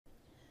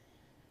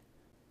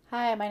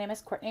Hi, my name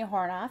is Courtney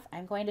Hornoff.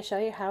 I'm going to show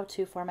you how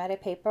to format a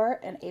paper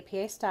in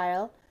APA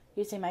style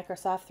using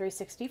Microsoft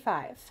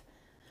 365.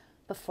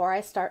 Before I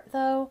start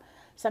though,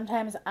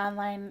 sometimes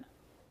online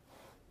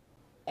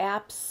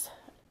apps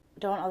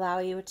don't allow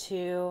you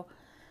to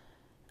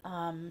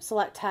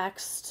select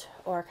text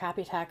or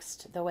copy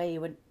text the way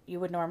you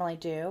would normally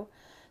do.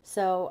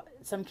 So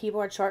some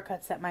keyboard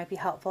shortcuts that might be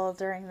helpful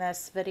during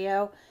this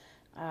video.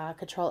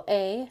 Control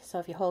A, so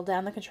if you hold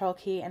down the control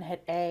key and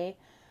hit A,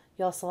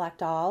 you'll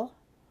select all,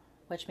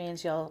 which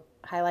means you'll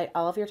highlight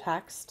all of your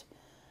text.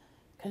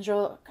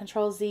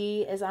 Control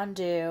Z is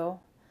undo,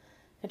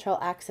 Control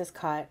X is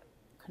cut,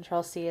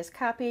 Control C is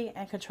copy,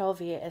 and Control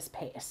V is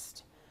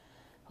paste.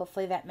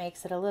 Hopefully that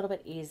makes it a little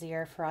bit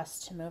easier for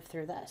us to move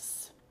through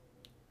this.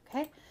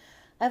 Okay,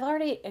 I've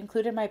already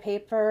included my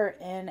paper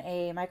in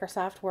a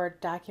Microsoft Word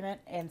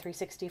document in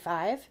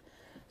 365,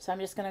 so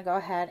I'm just going to go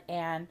ahead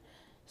and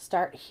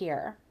start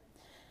here.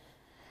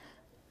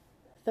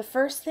 The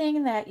first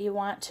thing that you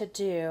want to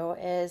do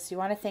is you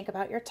want to think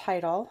about your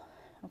title.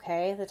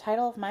 Okay, the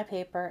title of my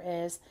paper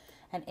is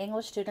An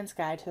English Student's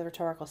Guide to the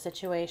Rhetorical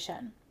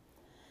Situation.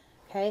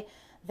 Okay,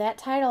 that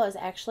title is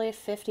actually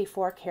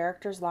 54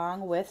 characters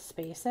long with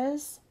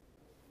spaces.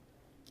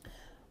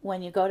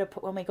 When we go to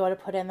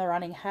put in the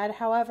running head,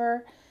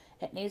 however,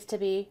 it needs to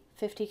be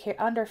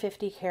under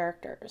 50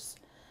 characters.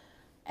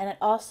 And it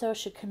also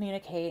should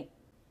communicate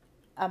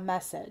a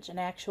message, an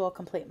actual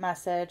complete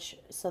message,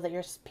 so that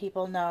your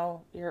people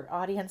know, your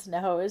audience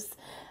knows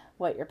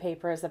what your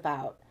paper is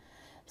about.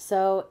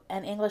 So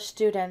an English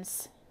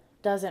student's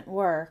doesn't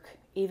work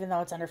even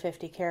though it's under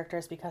 50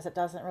 characters because it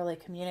doesn't really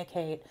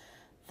communicate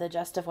the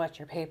gist of what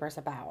your paper is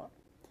about.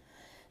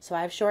 So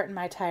I've shortened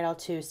my title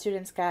to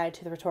Student's Guide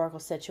to the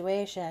Rhetorical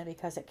Situation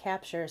because it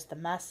captures the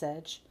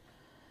message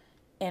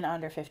in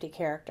under 50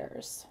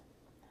 characters.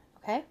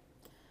 Okay?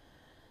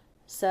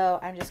 So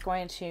I'm just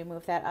going to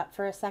move that up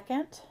for a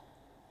second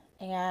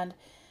and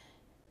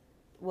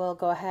we'll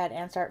go ahead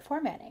and start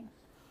formatting.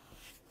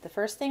 The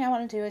first thing I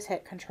want to do is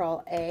hit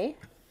Control A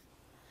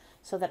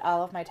so that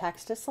all of my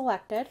text is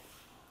selected.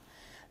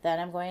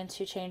 Then I'm going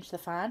to change the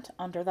font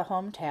under the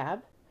Home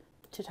tab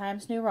to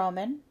Times New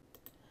Roman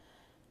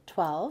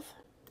 12.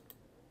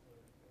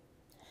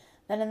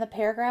 Then in the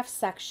paragraph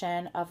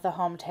section of the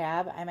Home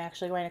tab, I'm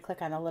actually going to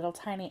click on the little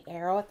tiny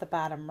arrow at the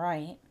bottom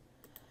right.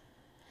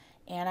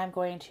 And I'm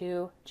going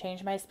to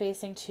change my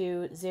spacing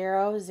to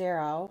 0,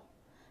 0,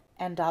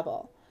 and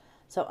double.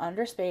 So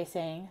under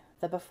spacing,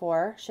 the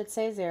before should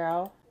say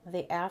 0,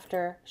 the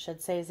after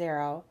should say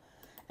 0,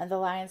 and the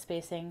line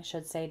spacing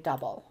should say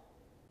double.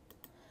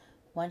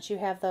 Once you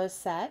have those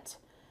set,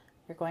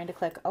 you're going to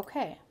click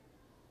OK.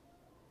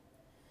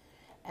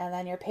 And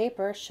then your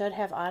paper should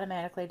have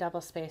automatically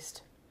double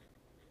spaced.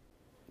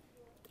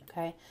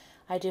 Okay,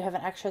 I do have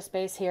an extra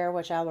space here,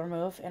 which I'll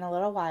remove in a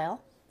little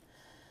while.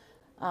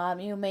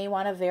 You may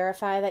want to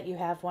verify that you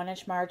have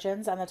 1-inch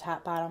margins on the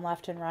top, bottom,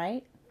 left, and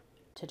right.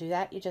 To do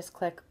that, you just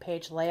click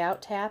Page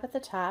Layout tab at the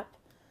top,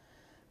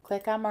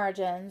 click on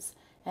Margins,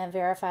 and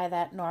verify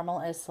that Normal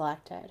is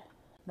selected.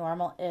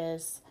 Normal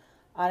is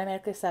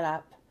automatically set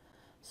up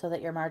so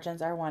that your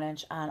margins are 1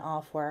 inch on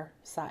all 4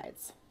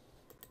 sides.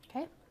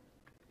 Okay.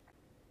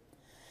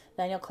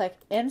 Then you'll click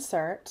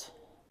Insert,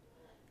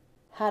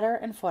 Header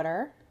and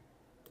Footer.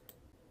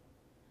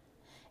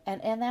 And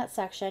in that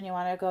section, you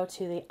want to go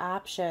to the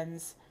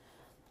options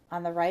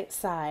on the right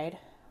side.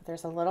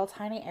 There's a little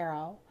tiny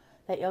arrow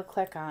that you'll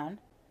click on,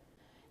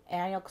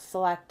 and you'll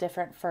select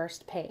Different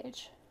First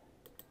Page.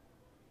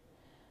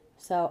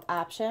 So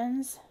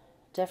Options,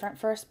 Different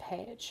First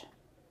Page.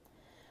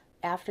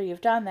 After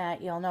you've done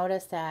that, you'll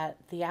notice that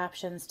the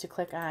options to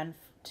click on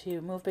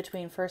to move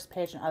between first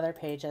page and other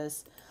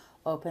pages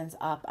opens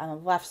up on the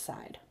left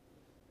side.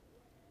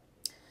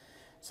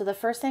 So the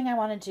first thing I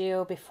want to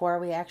do before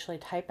we actually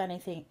type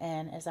anything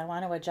in is I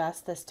want to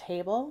adjust this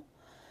table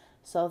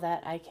so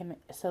that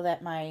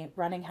my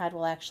running head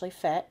will actually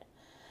fit.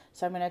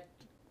 So I'm going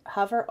to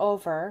hover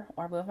over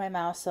or move my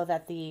mouse so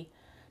that the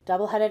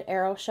double-headed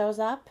arrow shows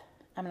up.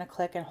 I'm going to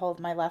click and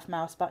hold my left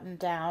mouse button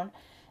down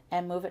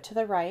and move it to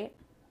the right.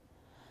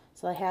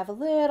 So I have a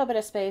little bit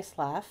of space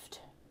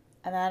left.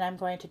 And then I'm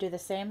going to do the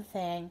same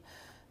thing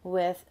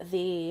with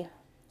the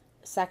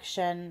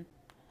section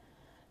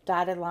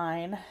dotted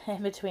line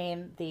in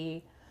between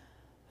the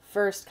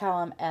first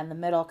column and the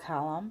middle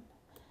column,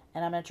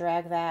 and I'm going to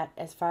drag that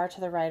as far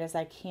to the right as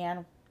I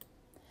can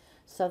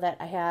so that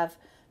I have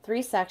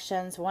 3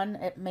 sections, one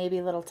maybe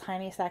little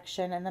tiny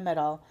section in the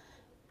middle,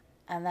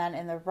 and then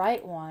in the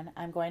right one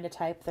I'm going to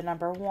type the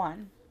number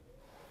 1.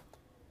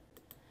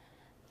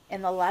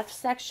 In the left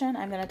section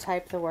I'm going to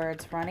type the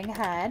words running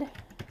head.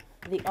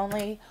 The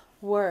only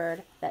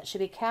word that should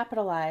be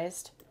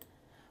capitalized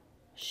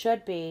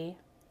should be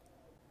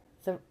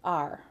the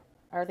R,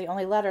 or the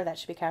only letter that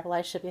should be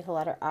capitalized should be the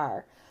letter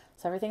R.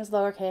 So everything's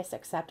lowercase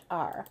except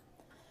R.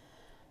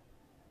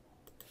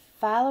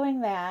 Following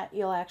that,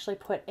 you'll actually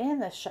put in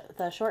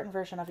the shortened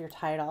version of your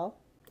title,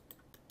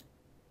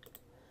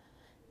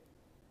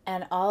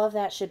 and all of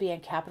that should be in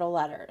capital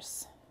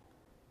letters.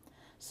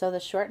 So the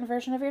shortened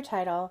version of your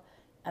title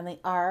and the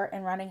R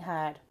in running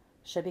head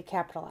should be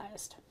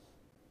capitalized.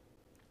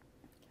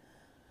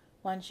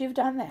 Once you've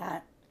done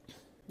that,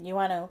 you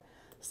want to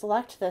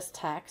select this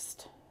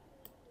text,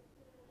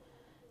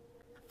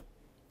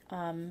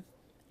 and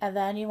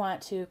then you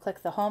want to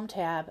click the Home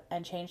tab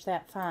and change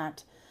that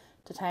font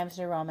to Times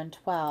New Roman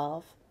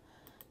 12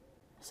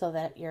 so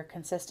that you're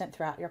consistent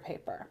throughout your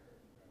paper.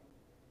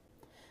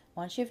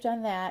 Once you've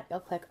done that, you'll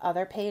click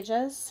Other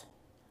Pages,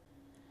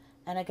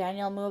 and again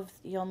you'll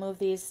move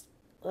these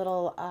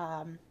little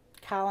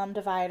column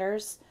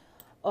dividers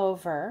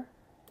over,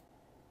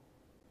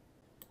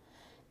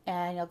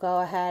 and you'll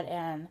go ahead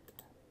and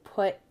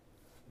put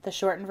the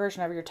shortened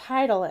version of your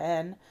title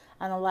in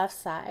on the left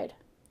side.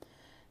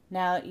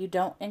 Now you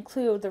don't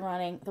include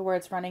the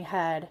words running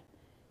head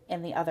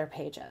in the other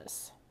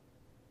pages.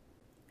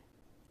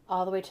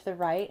 All the way to the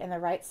right, in the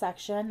right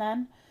section,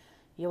 then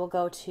you will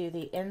go to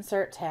the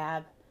Insert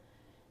tab,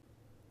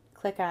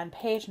 click on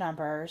Page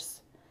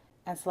Numbers,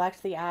 and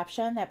select the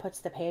option that puts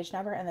the page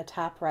number in the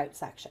top right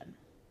section.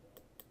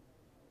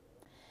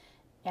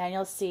 And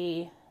you'll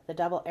see the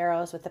double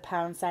arrows with the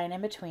pound sign in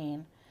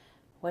between,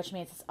 which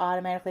means it's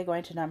automatically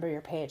going to number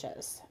your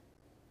pages.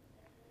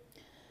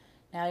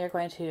 Now you're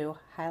going to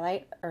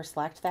highlight or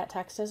select that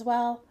text as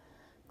well,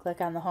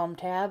 click on the Home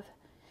tab,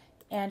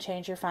 and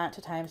change your font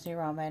to Times New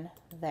Roman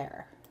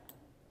there.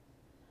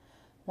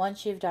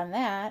 Once you've done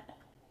that,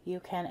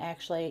 you can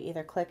actually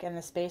either click in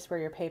the space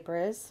where your paper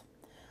is,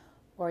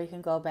 or you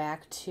can go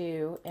back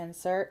to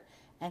Insert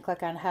and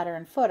click on Header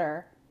and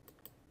Footer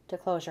to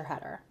close your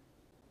header.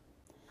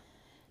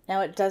 Now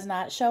it does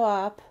not show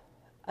up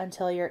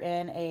until you're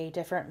in a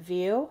different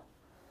view.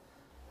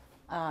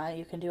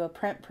 You can do a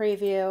print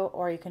preview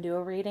or you can do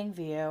a reading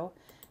view,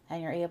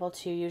 and you're able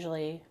to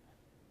usually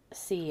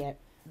see it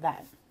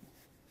then.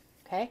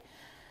 Okay,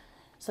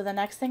 so the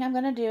next thing I'm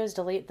going to do is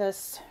delete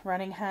this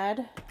running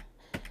head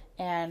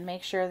and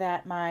make sure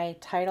that my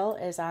title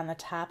is on the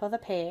top of the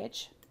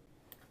page.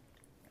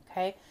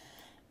 Okay,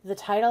 the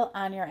title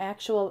on in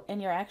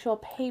your actual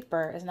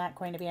paper is not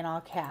going to be in all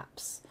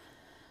caps.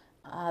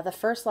 The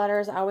first letter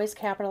is always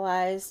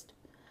capitalized.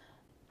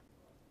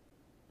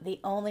 The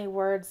only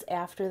words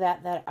after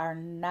that that are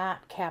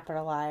not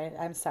capitalized,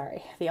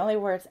 the only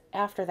words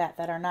after that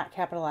that are not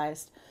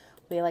capitalized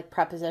will be like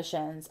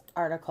prepositions,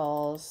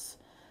 articles,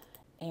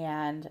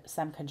 and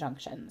some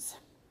conjunctions.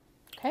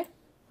 Okay,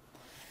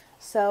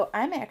 so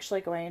I'm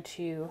actually going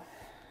to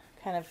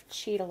kind of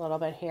cheat a little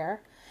bit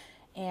here,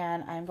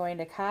 and I'm going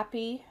to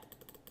copy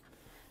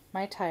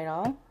my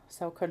title,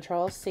 so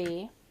Control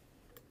C,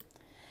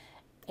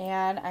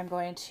 and I'm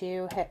going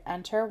to hit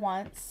Enter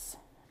once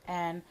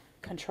and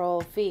Control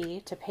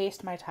V to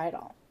paste my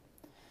title.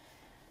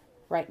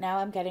 Right now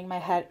I'm getting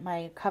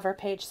my cover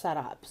page set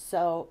up.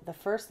 So the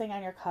first thing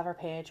on your cover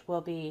page will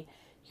be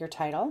your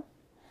title,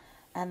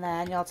 and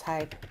then you'll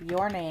type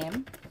your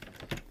name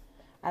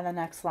on the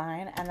next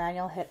line, and then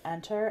you'll hit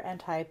Enter and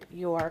type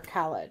your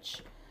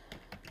college.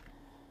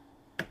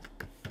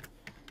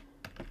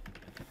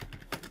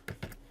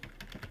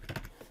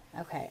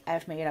 Okay,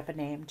 I've made up a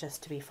name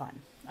just to be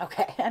fun.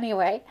 Okay,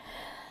 anyway,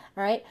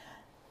 all right,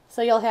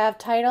 so you'll have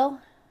title,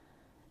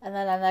 and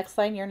then on the next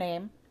line, your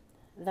name.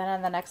 Then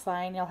on the next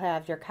line, you'll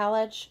have your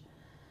college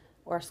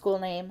or school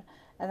name,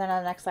 and then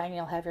on the next line,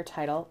 you'll have your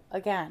title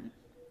again.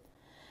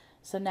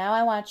 So now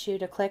I want you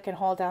to click and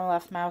hold down the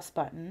left mouse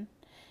button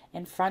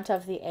in front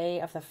of the A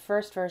of the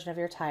first version of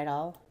your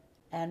title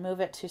and move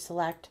it to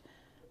select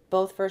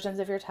both versions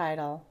of your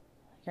title,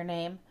 your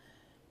name,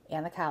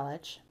 and the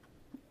college.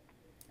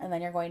 And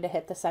then you're going to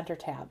hit the Center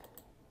tab.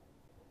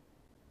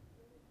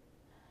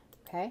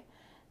 Okay,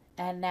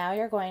 and now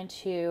you're going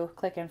to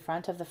click in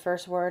front of the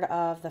first word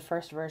of the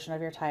first version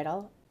of your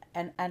title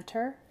and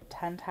enter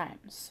 10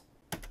 times.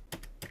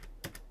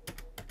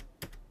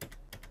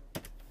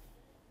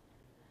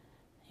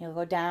 You'll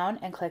go down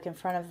and click in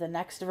front of the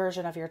next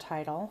version of your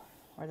title,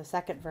 or the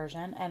second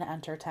version, and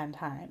enter 10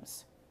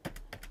 times.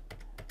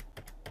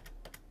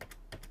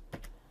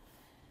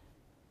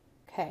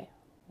 Okay,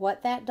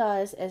 what that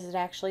does is it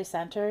actually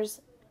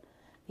centers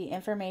the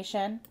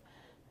information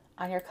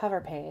on your cover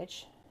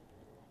page,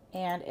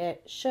 and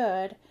it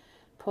should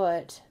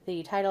put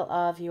the title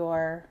of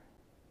your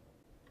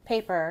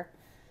paper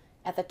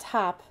at the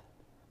top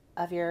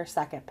of your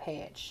second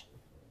page.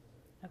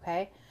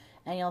 Okay,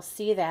 and you'll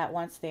see that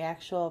once the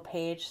actual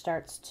page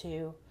starts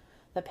to,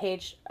 the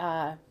page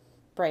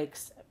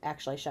breaks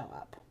actually show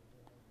up.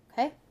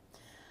 Okay,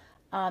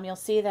 you'll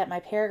see that my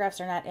paragraphs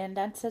are not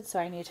indented, so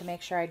I need to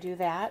make sure I do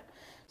that.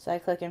 So I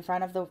click in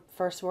front of the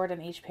first word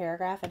in each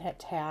paragraph and hit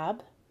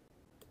Tab.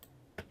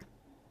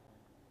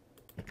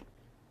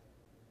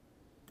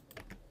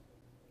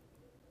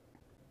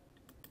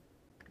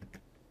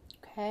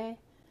 Okay,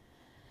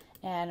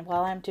 and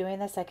while I'm doing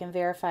this, I can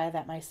verify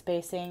that my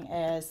spacing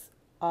is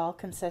all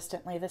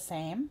consistently the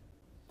same,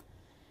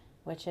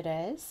 which it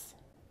is.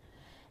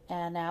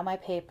 And now my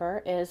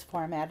paper is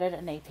formatted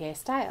in APA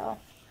style.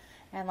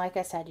 And like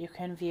I said, you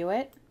can view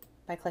it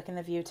by clicking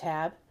the View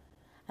tab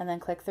and then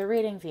click the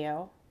Reading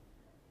View.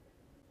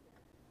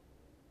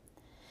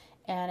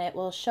 and it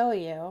will show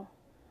you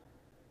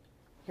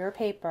your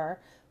paper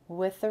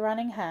with the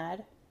running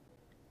head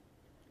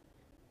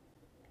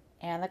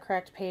and the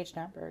correct page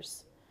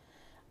numbers.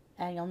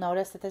 And you'll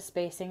notice that the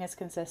spacing is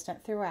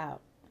consistent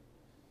throughout.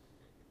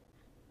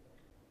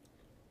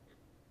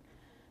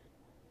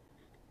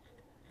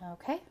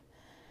 Okay,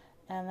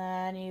 and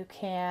then you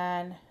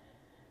can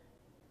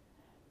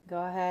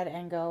go ahead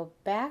and go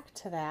back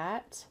to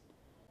that,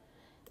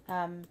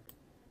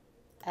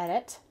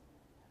 edit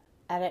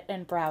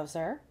in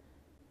browser,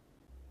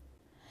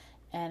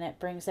 and it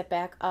brings it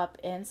back up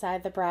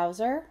inside the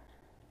browser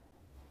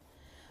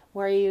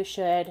where you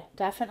should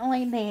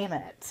definitely name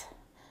it.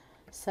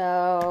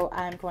 So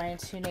I'm going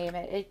to name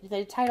it,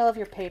 the title of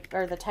your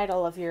paper, or the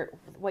title of your,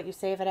 what you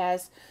save it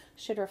as,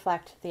 should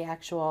reflect the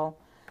actual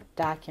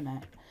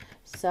document.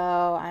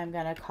 So I'm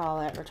going to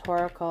call it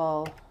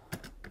Rhetorical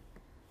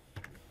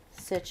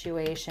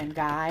Situation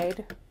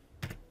Guide.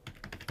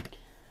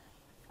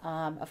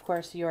 Of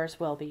course, yours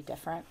will be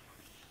different.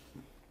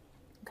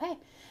 Okay.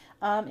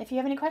 If you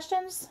have any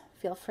questions,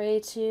 feel free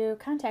to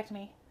contact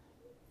me.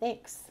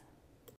 Thanks.